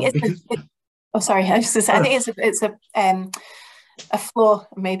 Yeah, I think sorry, I was just gonna say, I think it's a flaw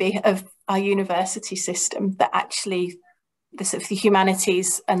maybe of our university system that actually the sort of the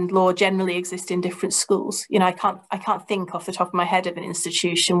humanities and law generally exist in different schools. You know, I can't think off the top of my head of an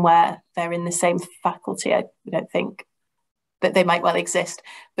institution where they're in the same faculty. I don't think that they might well exist,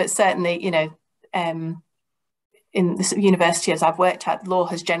 but certainly, you know, in the university as I've worked at, law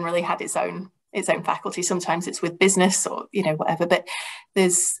has generally had its own faculty. Sometimes it's with business or, you know, whatever, but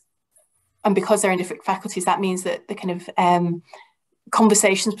and because they're in different faculties, that means that the kind of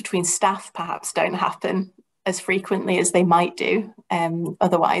conversations between staff perhaps don't happen as frequently as they might do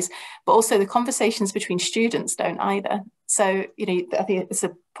otherwise, but also the conversations between students don't either. So, you know, I think it's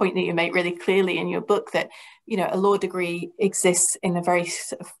a point that you make really clearly in your book that, you know, a law degree exists in a very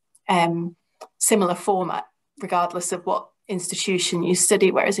sort of similar format, regardless of what institution you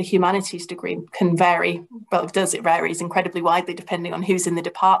study, whereas a humanities degree can vary. Well, it varies incredibly widely depending on who's in the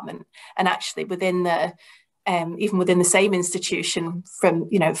department, and actually within the even within the same institution, from,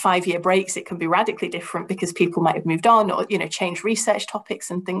 you know, 5-year breaks, it can be radically different because people might have moved on or, you know, changed research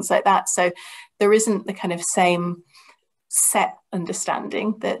topics and things like that. So there isn't the kind of same set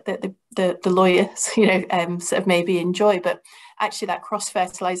understanding that the lawyers, you know, sort of maybe enjoy, but actually that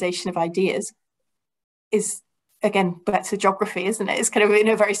cross-fertilization of ideas is, again, back to geography, isn't it? It's kind of in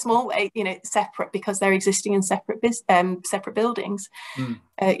a very small way, you know, separate because they're existing in separate buildings.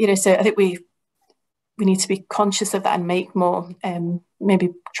 You know, so I think we need to be conscious of that and make more, maybe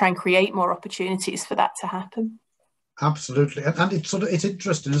try and create more opportunities for that to happen. Absolutely, and it's sort of, it's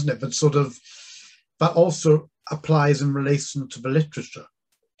interesting, isn't it? But sort of that also applies in relation to the literature,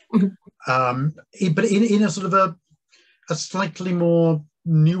 but in a sort of a slightly more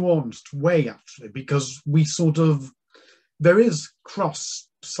nuanced way, actually, because we sort of, there is cross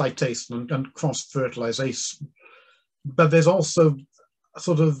citation and cross fertilization, but there's also a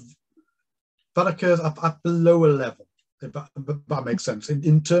sort of that occurs at the lower level, if that makes sense,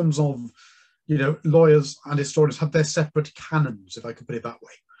 in terms of, you know, lawyers and historians have their separate canons, if I could put it that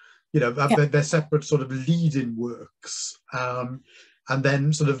way, you know, their separate sort of leading works, and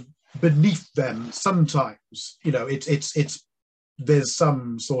then sort of beneath them sometimes, you know, it's there's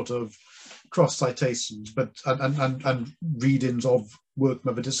some sort of cross citations, but and readings of work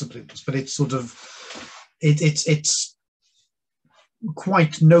from other disciplines, but it's sort of it's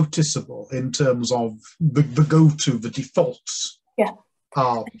quite noticeable in terms of the go-to, the defaults. Yeah.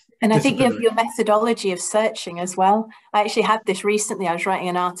 And I think your methodology of searching as well. I actually had this recently. I was writing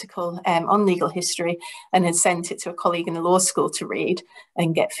an article on legal history and had sent it to a colleague in the law school to read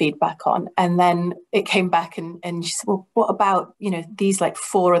and get feedback on. And then it came back and she said, well, what about, you know, these like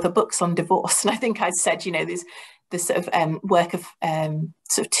 4 other books on divorce? And I think I said, you know, there's this sort of work of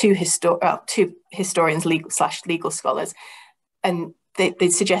sort of two historians, legal scholars, and they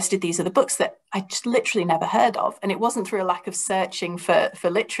suggested these are the books that I just literally never heard of. And it wasn't through a lack of searching for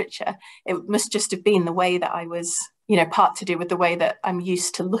literature. It must just have been the way that I was, you know, part to do with the way that I'm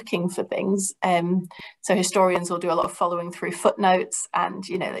used to looking for things. So historians will do a lot of following through footnotes and,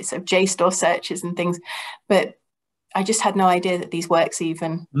 you know, they sort of JSTOR searches and things. But I just had no idea that these works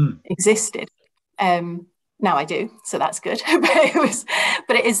even existed. Now I do, so that's good.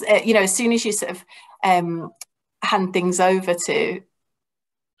 but it is, you know, as soon as you sort of hand things over to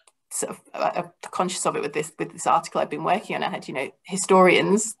sort of conscious of it with this article I've been working on. I had, you know,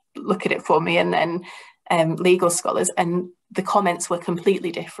 historians look at it for me, and then legal scholars, and the comments were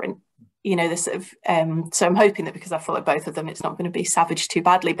completely different. You know, the sort of so I'm hoping that because I follow both of them, it's not going to be savaged too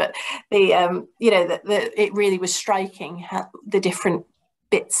badly. But the you know, it really was striking how the different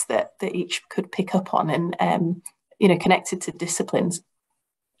bits that each could pick up on, and you know, connected to disciplines.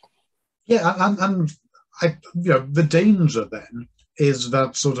 Yeah, and I, you know, the danger then is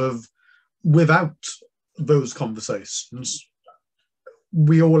that sort of without those conversations,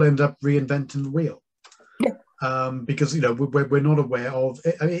 we all end up reinventing the wheel. Yeah. Because, you know, we're not aware of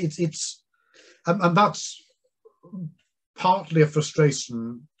it. I mean, and that's partly a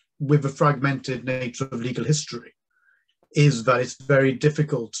frustration with the fragmented nature of legal history, is that it's very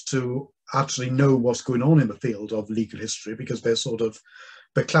difficult to actually know what's going on in the field of legal history, because there's sort of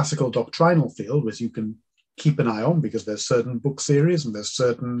the classical doctrinal field, which you can keep an eye on because there's certain book series and there's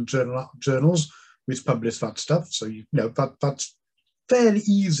certain journals which publish that stuff. So, you know, that's fairly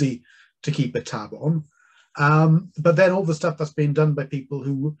easy to keep a tab on. But then all the stuff that's being done by people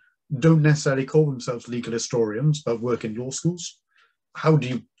who don't necessarily call themselves legal historians, but work in law schools, how do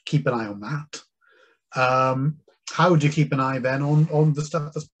you keep an eye on that? How do you keep an eye then on the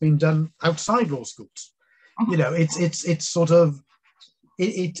stuff that's being done outside law schools? You know, it's sort of,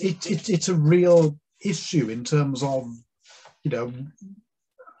 it's a real issue in terms of, you know,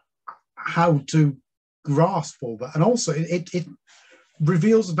 how to grasp all that. And also it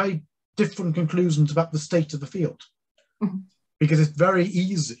reveals very different conclusions about the state of the field. Mm-hmm. Because it's very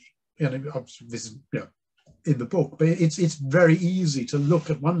easy, you know, obviously this is, you know, in the book, but it's very easy to look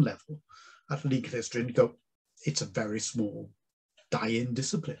at one level at legal history and go, it's a very small die-in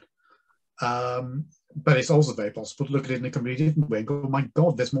discipline. But it's also very possible to look at it in a completely different way and go, oh my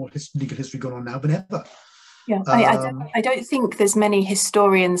God, there's more legal history going on now than ever. Yeah, I don't think there's many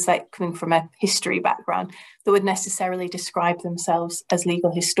historians that coming from a history background that would necessarily describe themselves as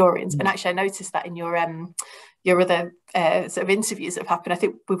legal historians. And actually, I noticed that in your other sort of interviews that have happened. I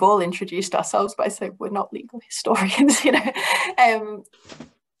think we've all introduced ourselves by saying we're not legal historians, you know.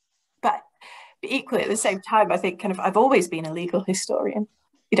 But equally at the same time, I think kind of I've always been a legal historian.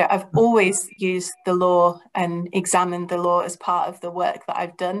 You know, I've always used the law and examined the law as part of the work that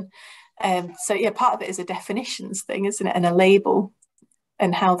I've done. So yeah, part of it is a definitions thing, isn't it, and a label,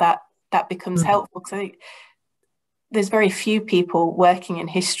 and how that becomes helpful. Because I think there's very few people working in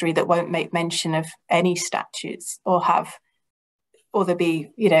history that won't make mention of any statutes or there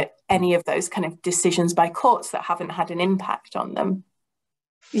be, you know, any of those kind of decisions by courts that haven't had an impact on them.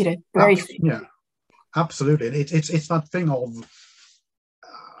 You know, very few. Yeah, absolutely. It's that thing of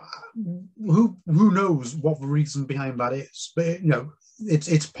who knows what the reason behind that is, but you know,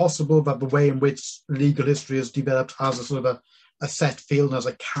 it's possible that the way in which legal history has developed as a sort of a set field, as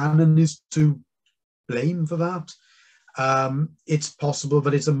a canon, is to blame for that. It's possible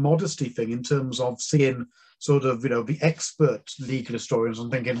that it's a modesty thing in terms of seeing sort of, you know, the expert legal historians and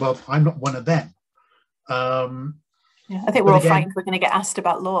thinking, well, I'm not one of them. Yeah, I think we're all frightened we're going to get asked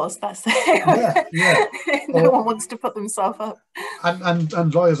about laws. That's yeah. No one wants to put themselves up.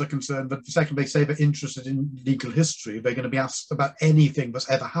 And lawyers are concerned that the second they say they're interested in legal history, they're going to be asked about anything that's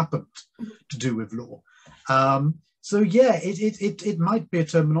ever happened to do with law. So yeah, it might be a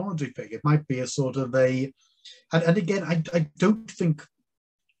terminology thing. It might be a sort of and again, I don't think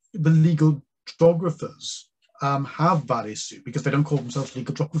the legal geographers have that issue because they don't call themselves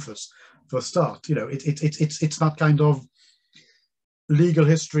legal geographers for a start. You know, it's that kind of legal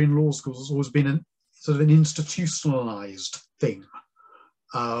history in law schools has always been an institutionalized thing,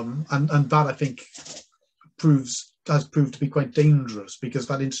 and that I think has proved to be quite dangerous, because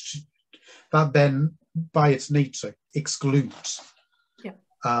that then by its nature excludes. Yeah.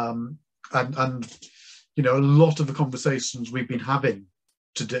 And you know, a lot of the conversations we've been having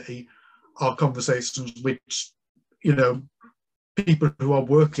today are conversations which, you know, people who are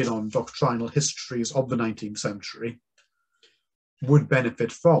working on doctrinal histories of the 19th century would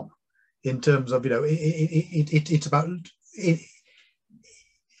benefit from, in terms of, you know, it's about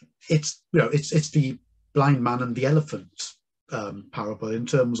it's you know, it's the blind man and the elephant parable, in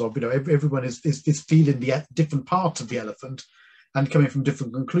terms of, you know, everyone is feeling the different parts of the elephant and coming from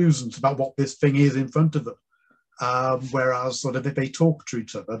different conclusions about what this thing is in front of them. Whereas sort of if they talk to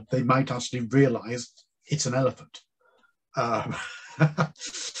each other, they might actually realize it's an elephant. But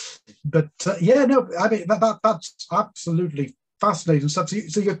yeah, no, I mean, that's absolutely fascinating stuff.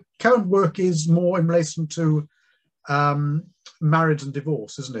 So your current work is more in relation to marriage and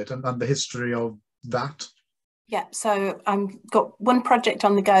divorce, isn't it? And the history of that. Yeah, so I've got one project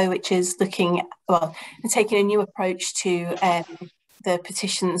on the go, which is taking a new approach to the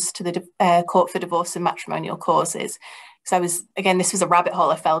petitions to the Court for Divorce and Matrimonial Causes. So this was a rabbit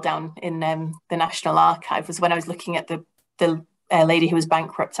hole I fell down in the National Archive, was when I was looking at the lady who was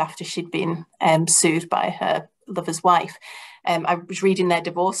bankrupt after she'd been sued by her lover's wife. I was reading their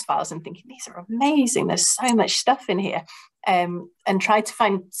divorce files and thinking, these are amazing, there's so much stuff in here, and tried to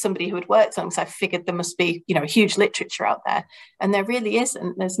find somebody who had worked on them, because I figured there must be, a huge literature out there, and there really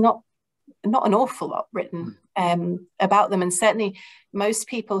isn't. There's not an awful lot written about them, and certainly most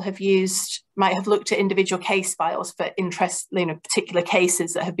people might have looked at individual case files for particular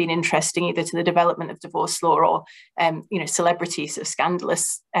cases that have been interesting either to the development of divorce law or celebrities of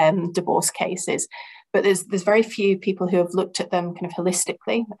scandalous divorce cases. But there's very few people who have looked at them kind of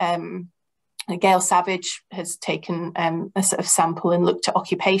holistically. Gail Savage has taken a sort of sample and looked at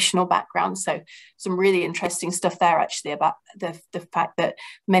occupational backgrounds. So some really interesting stuff there, actually, about the fact that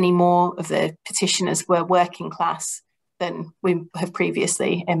many more of the petitioners were working class than we have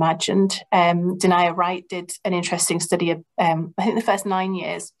previously imagined. Denia Wright did an interesting study of, I think, the first 9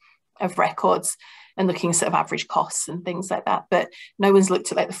 years of records and looking at sort of average costs and things like that. But no one's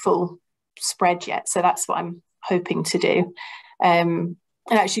looked at the full spread yet. So that's what I'm hoping to do.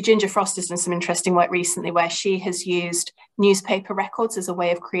 And actually, Ginger Frost has done some interesting work recently where she has used newspaper records as a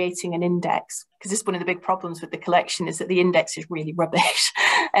way of creating an index, because this is one of the big problems with the collection, is that the index is really rubbish.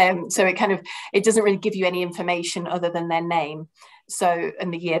 So it doesn't really give you any information other than their name,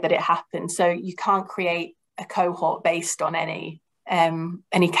 and the year that it happened. So you can't create a cohort based on any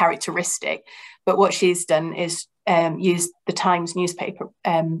characteristic. But what she's done is use the Times newspaper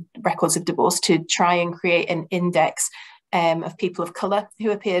records of divorce to try and create an index of people of colour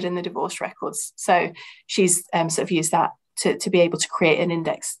who appeared in the divorce records. So she's sort of used that to be able to create an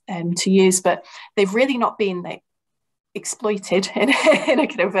index to use, but they've really not been exploited in a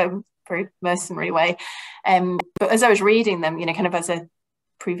kind of very mercenary way. But as I was reading them, kind of as a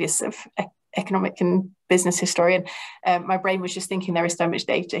previous economic and business historian, my brain was just thinking there is so much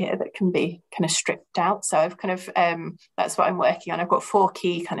data here that can be kind of stripped out. So I've kind of that's what I'm working on. I've got 4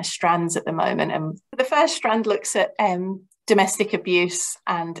 key kind of strands at the moment, and the first strand looks at domestic abuse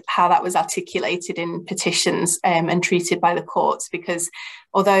and how that was articulated in petitions and treated by the courts, because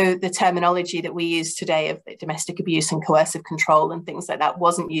although the terminology that we use today of domestic abuse and coercive control and things like that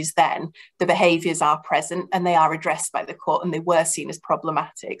wasn't used then, the behaviours are present and they are addressed by the court, and they were seen as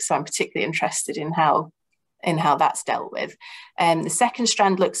problematic. So I'm particularly interested in how that's dealt with. The second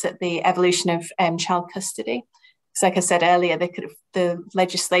strand looks at the evolution of child custody. So like I said earlier, the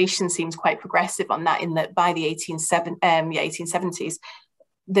legislation seems quite progressive on that, in that by the 1870s,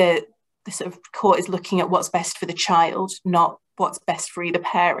 the sort of court is looking at what's best for the child, not what's best for either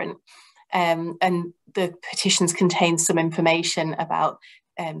parent. And the petitions contain some information about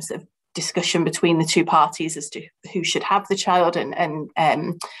sort of discussion between the two parties as to who should have the child and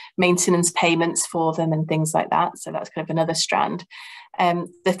maintenance payments for them and things like that. So that's kind of another strand.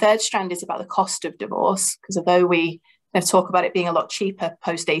 The third strand is about the cost of divorce, because although we talk about it being a lot cheaper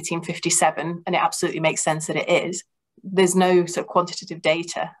post 1857, and it absolutely makes sense that it is, there's no sort of quantitative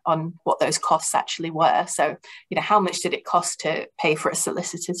data on what those costs actually were. So, how much did it cost to pay for a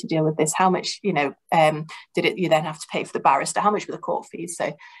solicitor to deal with this? How much, you then have to pay for the barrister? How much were the court fees?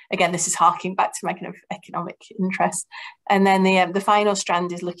 So again, this is harking back to my kind of economic interest. And then the final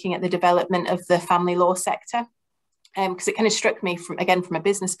strand is looking at the development of the family law sector. Because it kind of struck me from a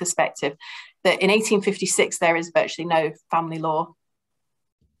business perspective that in 1856 there is virtually no family law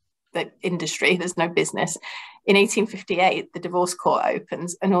industry, there's no business. In 1858 the divorce court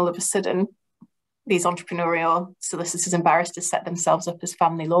opens, and all of a sudden these entrepreneurial solicitors and barristers set themselves up as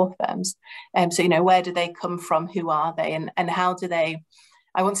family law firms. So where do they come from, who are they, and how do they,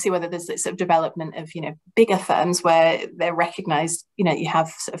 I want to see whether there's this sort of development of bigger firms where they're recognized. You have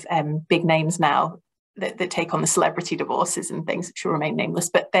sort of big names now that take on the celebrity divorces and things, which will remain nameless,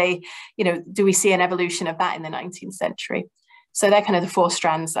 but they, do we see an evolution of that in the 19th century? So they're kind of the 4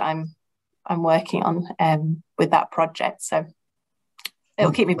 strands that I'm working on with that project. So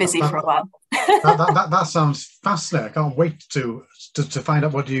it'll keep me busy for a while. that sounds fascinating. I can't wait to find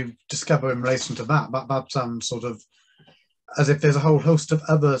out what you discover in relation to that. That sounds sort of as if there's a whole host of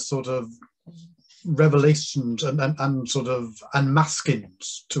other sort of revelations and sort of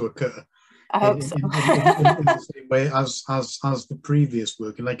unmaskings to occur. I hope so. in the same way as the previous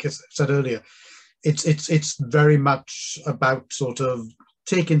work. And like I said earlier, it's very much about sort of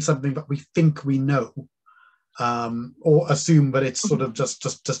taking something that we think we know, or assume that it's sort of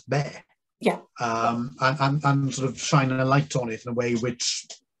just there. Yeah. And sort of shining a light on it in a way which,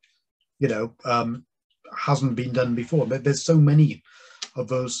 hasn't been done before. But there's so many of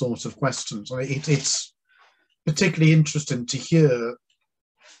those sorts of questions. I mean, it's particularly interesting to hear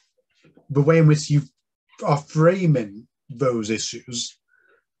the way in which you are framing those issues,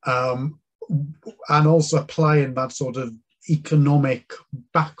 and also applying that sort of economic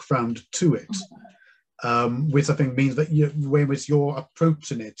background to it, which I think means that the way in which you're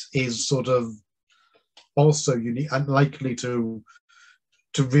approaching it is sort of also unique and likely to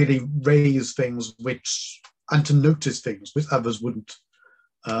really raise things and to notice things which others wouldn't.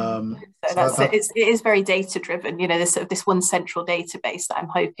 It is very data driven. There's sort of this one central database that I'm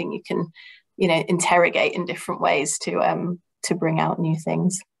hoping you can, interrogate in different ways to bring out new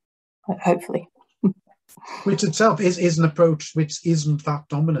things, hopefully. Which itself is an approach which isn't that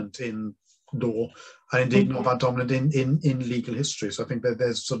dominant in law, and indeed not that dominant in legal history. So I think that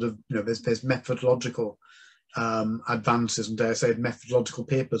there's sort of, there's methodological advances, and dare I say methodological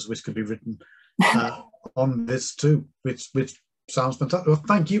papers which could be written on this too, which sounds fantastic. Well,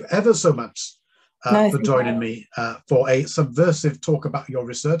 thank you ever so much for joining me for a subversive talk about your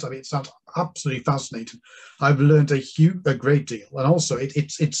research. I mean, it sounds absolutely fascinating. I've learned a great deal, and also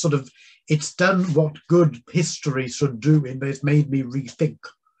it's done what good history should do, in that it's made me rethink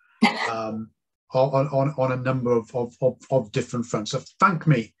on a number of different fronts. So thank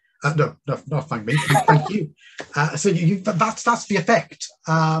me. No, not thank me. Thank you. So that's the effect.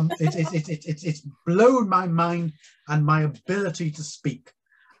 It's blown my mind and my ability to speak,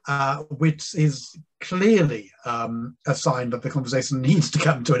 which is clearly a sign that the conversation needs to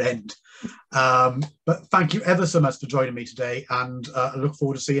come to an end. But thank you ever so much for joining me today, and I look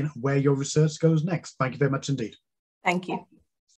forward to seeing where your research goes next. Thank you very much indeed. Thank you.